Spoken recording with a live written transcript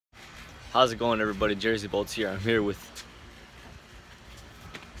How's it going, everybody? Jersey Bolts here. I'm here with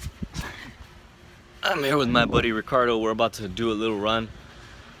my buddy Ricardo. We're about to do a little run.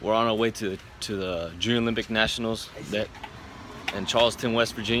 We're on our way to the Junior Olympic Nationals in Charleston,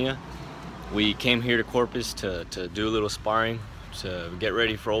 West Virginia. We came here to Corpus to do a little sparring, to get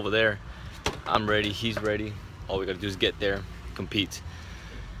ready for over there. I'm ready, he's ready. All we gotta do is get there, compete.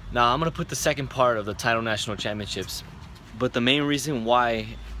 Now I'm gonna put the second part of the Title National Championships, but the main reason why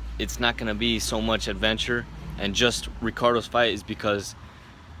it's not gonna be so much adventure and just Ricardo's fight is because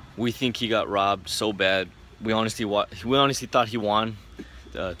we think he got robbed so bad. We honestly thought he won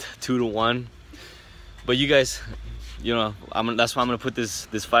 2-1. But you guys, you know, that's why I'm gonna put this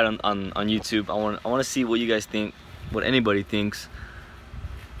fight on YouTube. I want to see what you guys think, what anybody thinks.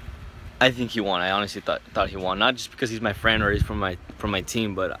 I think he won. I honestly thought he won, not just because he's my friend or he's from my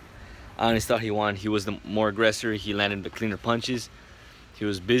team, but I honestly thought he won. He was the more aggressor. He landed the cleaner punches. He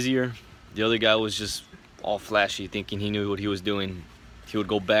was busier. The other guy was just all flashy, thinking he knew what he was doing. He would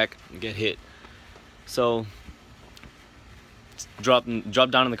go back and get hit. So drop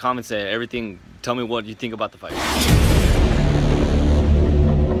down in the comments everything. Tell me what you think about the fight.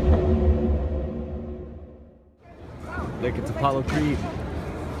 Look, it's Apollo Creed.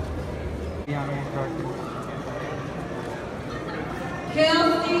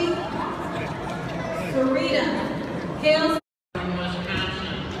 Kelsey Sarita. Kelsey.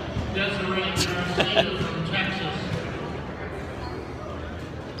 From Texas.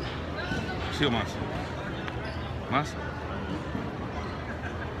 Chill, más.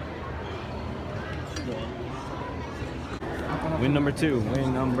 Win number two.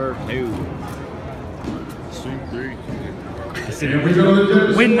 Sweep 3.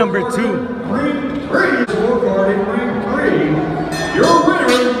 Win number 2. Scorecard in ring 3. Your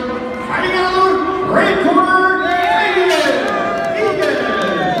winner, fighting out of the red corner,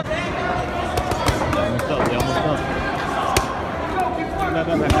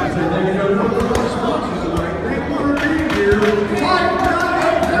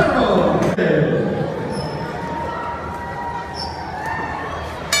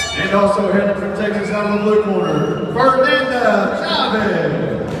 and also heading from Texas out of the blue corner, Fernanda Chavez.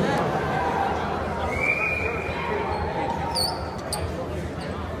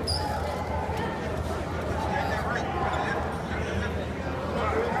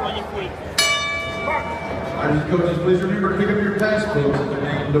 Alright, coaches, please remember to pick up your passports at the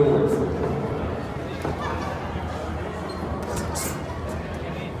main door.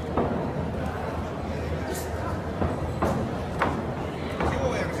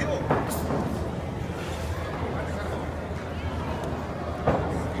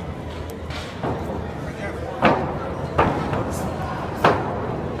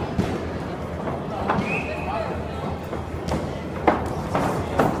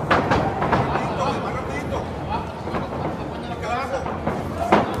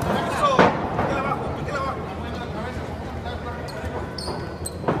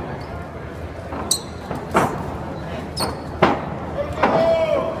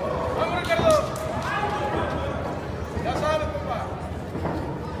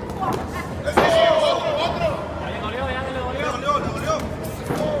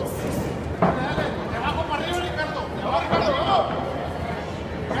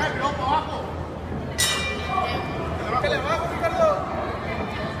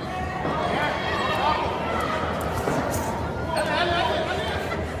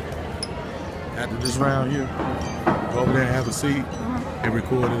 After this round here, go over there and have a seat and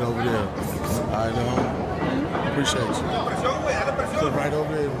record it over there. I appreciate you. Sit right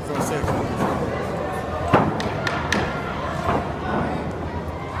over there for a second.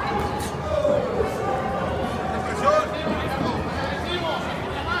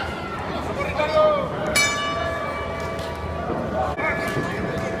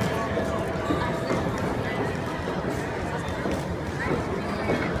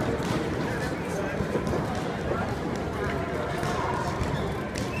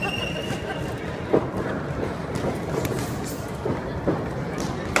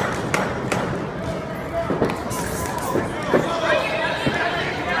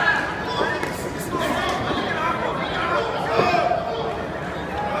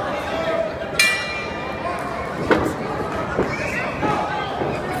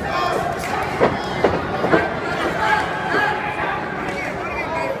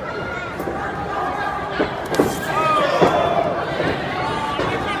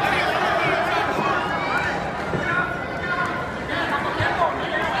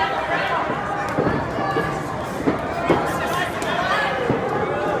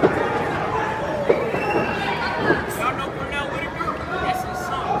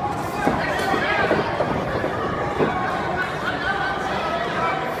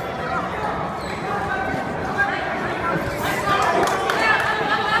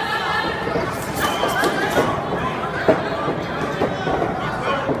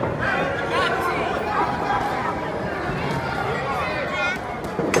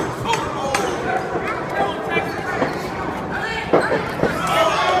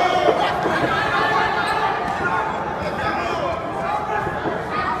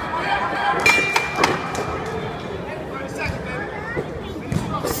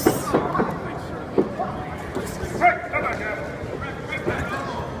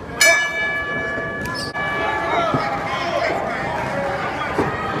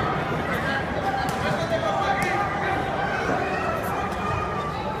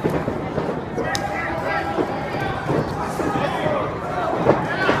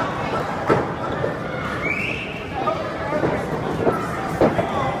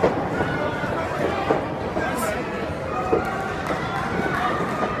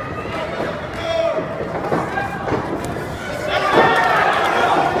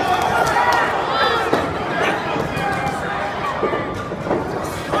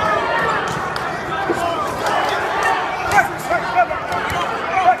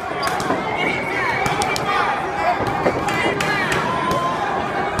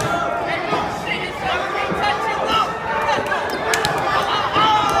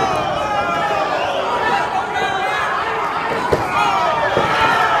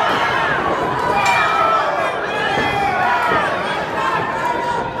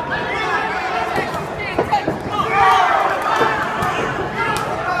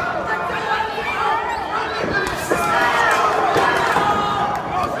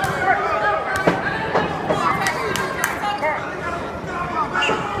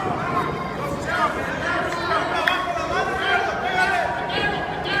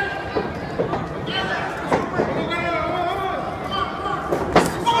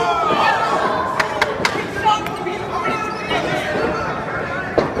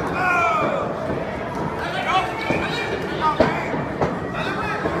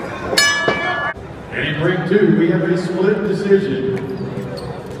 And in ring 2, we have a split decision.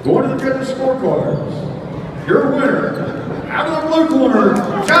 Going to the judges' scorecards. Your winner, out of the blue corner,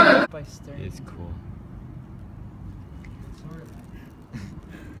 Jonathan. It's cool.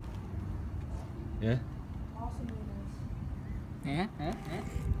 Yeah?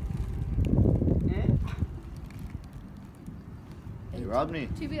 You robbed me.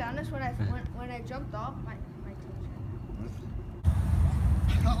 To be honest, when I jumped off, my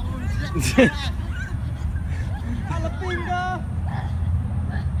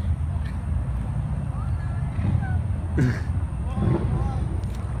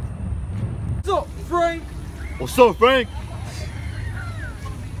What's up, Frank? What's up, Frank?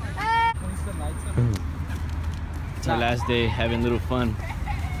 It's our last day having a little fun.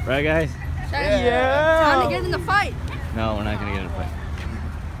 Right, guys? Yeah. Time to get in the fight. No, we're not gonna get in a fight.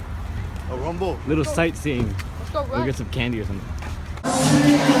 A rumble. Little sightseeing. Let's go We'll run. get some candy or something. Can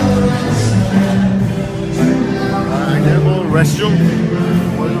I go to the restroom?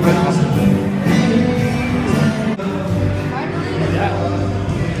 What is the restroom?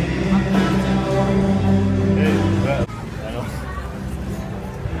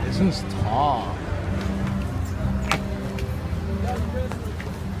 This one's tall.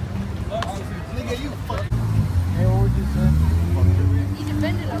 You can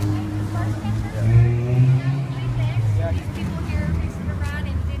bend it up. These people here racing around,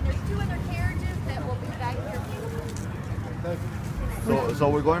 and then there's 2 other carriages that will be back here. So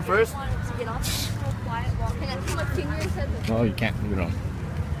we're going first? Want to get off this real quiet walk. Can I see what King said? No, you can't. You don't.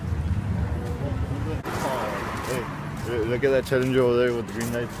 Hey, look at that challenger over there with the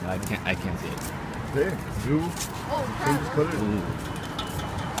green lights. No, I can't see it. There, blue. Oh, Change crap. color.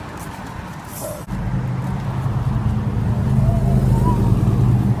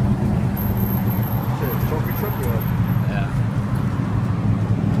 Trophy truck or what?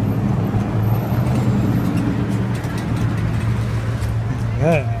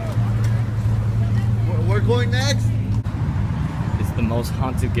 We're going next. It's the most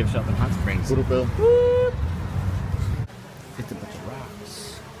haunted gift shop in Hot Springs. Puro pedo. It's a bunch of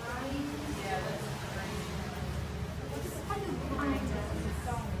rocks.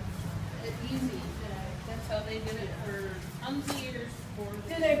 That's how they did it for tons of years.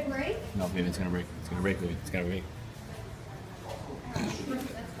 Do they break? No, baby, it's gonna break. It's gonna break, baby. It's gonna break.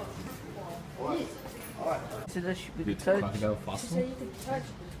 So that should be It's a crocodile fossil. So you can touch.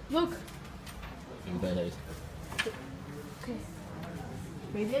 Look. And that is. Okay.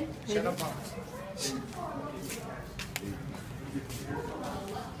 Breathe in. Shut up.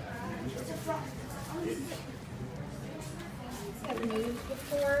 Have moved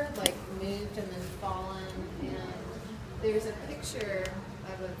before, like moved and then fallen, and there's a picture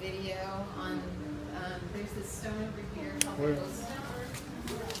of a video on, there's this stone over here called the Ghost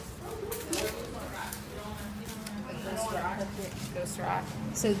Ghost Rock.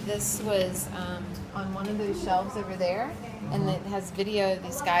 So this was on one of those shelves over there, and it has video of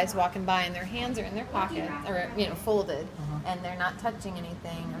these guys walking by, and their hands are in their pocket, or folded, and they're not touching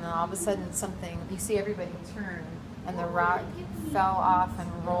anything. And then all of a sudden, something you see everybody turn, and the rock fell off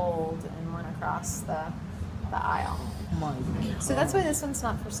and rolled and went across the aisle. So that's why this one's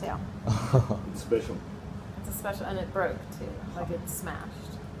not for sale. It's special. It's a special, and it broke too, like it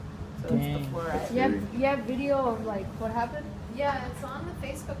smashed. So it's before I. You have video of like what happened? Yeah, it's on the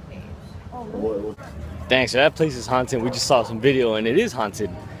Facebook page. Oh, really? What? Thanks, that place is haunted. We just saw some video and it is haunted.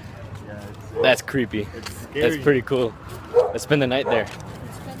 Yeah, That's creepy. it's scary. That's pretty cool. Let's spend the night there.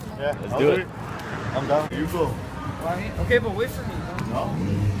 Yeah, Let's I'll do it. I'm down. You go. Okay, but wait for me. No.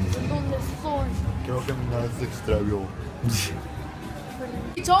 On this floor. Creo que nada se extravió.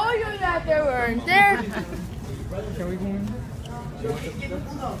 I told you that they weren't there. Can we go in?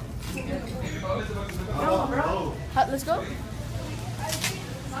 Let's go.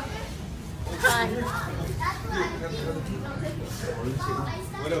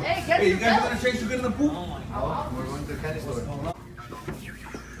 Hey, get You guys want to change to get in the pool? We're going to the candy store. I'm not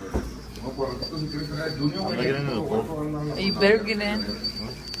getting in the pool. You better get in.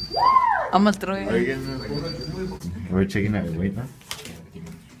 I'm gonna throw Are you you. getting in the pool? We're checking our weight now.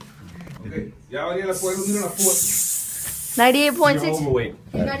 Ya valía la poder unir a la pool. 98.6. Overweight.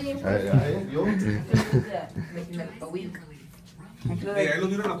 98.6. A week. Ahí lo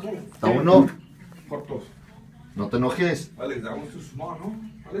unieron a la pool. A uno, Cortos. no te enojes. Alex, that one's too small, no?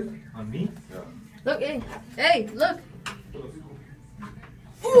 Alex? On me? Look, hey, look.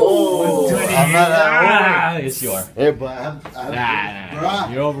 Oh, I'm not that Yes, you are. Hey, but I'm Nah.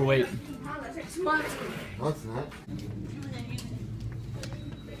 You're overweight. What's that?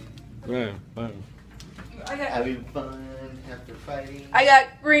 Yeah. Having fun. After fighting. I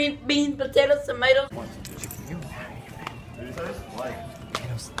got green beans, potatoes, tomatoes.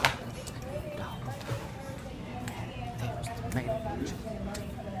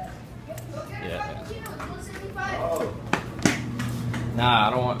 Yeah. Nah, I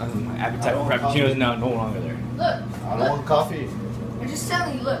don't want appetite for frappuccinos now. No longer there. Look, I don't want coffee. I'm just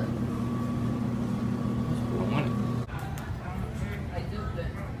telling you, look. I don't want it. I do, but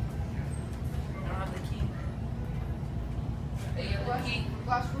I don't have the key. Hey, you have the key.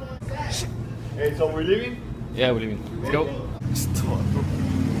 Hey, so we're leaving? Yeah, we're leaving. Let's go.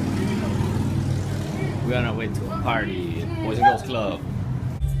 We're on our way to a party at Boys and Girls Club.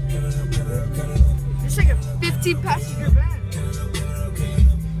 It's like a 50-passenger van.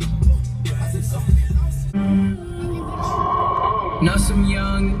 Know some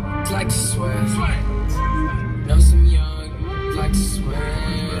young like to swear. Know some young like to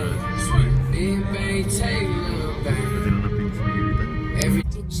swear. Big bang, take a little bang. Every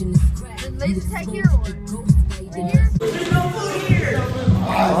Ladies take here or? There's no food here.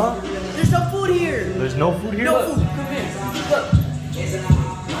 Huh? There's no food here. There's no food here? No food. Come here. Look.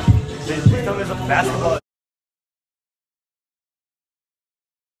 Please tell me there's a basketball.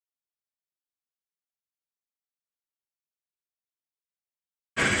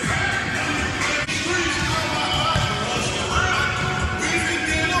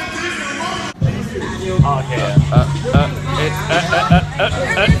 Okay.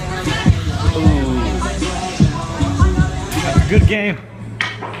 Ooh. That's a good game.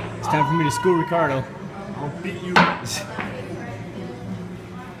 It's time for me to school Ricardo. I'll beat you.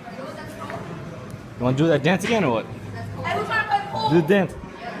 You want to do that dance again or what? Hey, who's gonna play pool? Do the dance.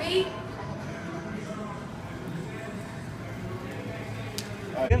 Me?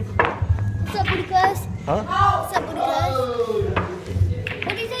 What's up, booty cuz? Huh? What's up, booty cuz? What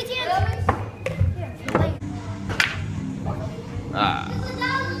did you say, Chance? Ah.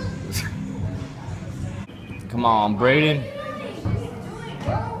 Come on, Braden.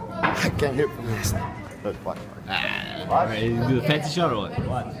 I can't hit from this. Let's watch. Alright, you do the fancy shot or what?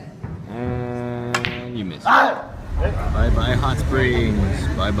 What? And you missed. Bye bye, Hot Springs.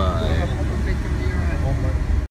 Bye bye.